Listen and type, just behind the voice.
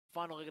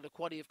Final leg of the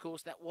quaddie, of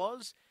course, that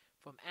was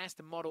from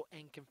Aston Model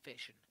and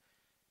Confession.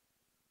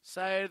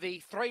 So the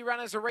 3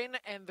 runners are in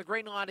and the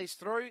green light is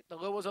through. The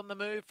lure's on the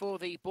move for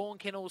the Bourne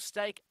Kennels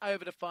stake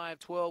over to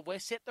 5:12. We're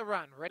set the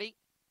run. Ready?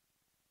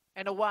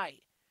 And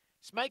away.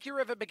 Smoky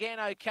River began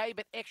okay,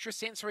 but Extra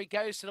Sensory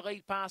goes to the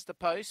lead past the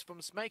post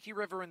from Smoky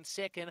River in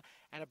second,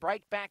 and a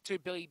break back to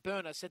Billy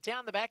Burner. So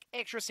down the back,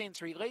 Extra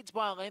Sensory leads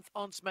by a length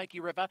on Smoky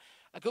River.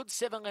 A good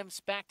 7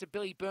 lengths back to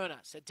Billy Burner.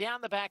 So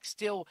down the back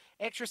still,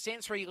 Extra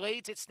Sensory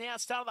leads. It's now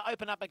starting to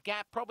open up a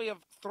gap, probably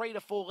of 3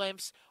 to 4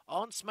 lengths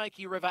on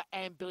Smoky River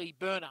and Billy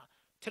Burner.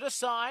 To the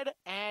side,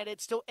 and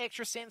it's still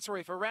Extra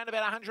Sensory for around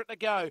about 100 to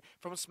go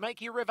from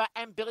Smoky River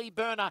and Billy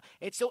Burner.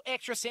 It's still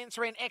Extra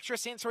Sensory, and Extra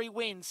Sensory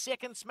wins.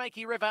 Second,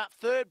 Smoky River.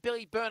 Third,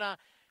 Billy Burner.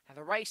 And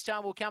the race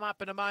time will come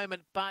up in a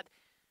moment, but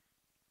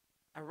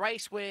a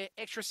race where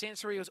Extra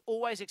Sensory was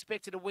always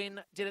expected to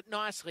win, did it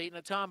nicely in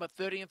a time of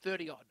 30 and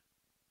 30 odd.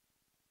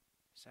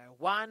 So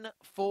 1,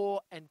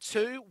 4 and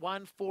 2.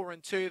 1, 4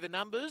 and 2 the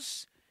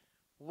numbers.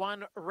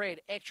 1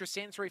 red, Extra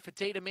Sensory for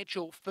Dita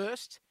Mitchell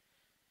first.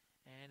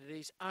 And it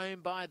is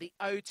owned by the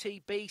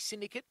OTB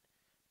Syndicate.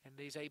 And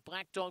it is a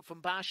black dog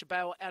from Barsha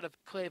Bale out of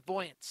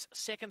Clairvoyance.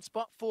 Second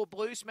spot for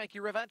Blue Smoky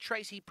River.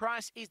 Tracy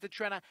Price is the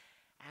trainer.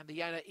 And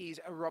the owner is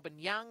Robin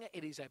Young.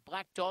 It is a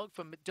black dog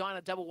from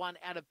Medina 11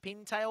 out of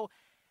Pintail.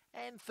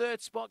 And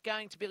third spot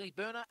going to Billy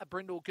Burner, a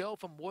brindle girl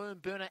from Worm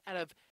Burner out of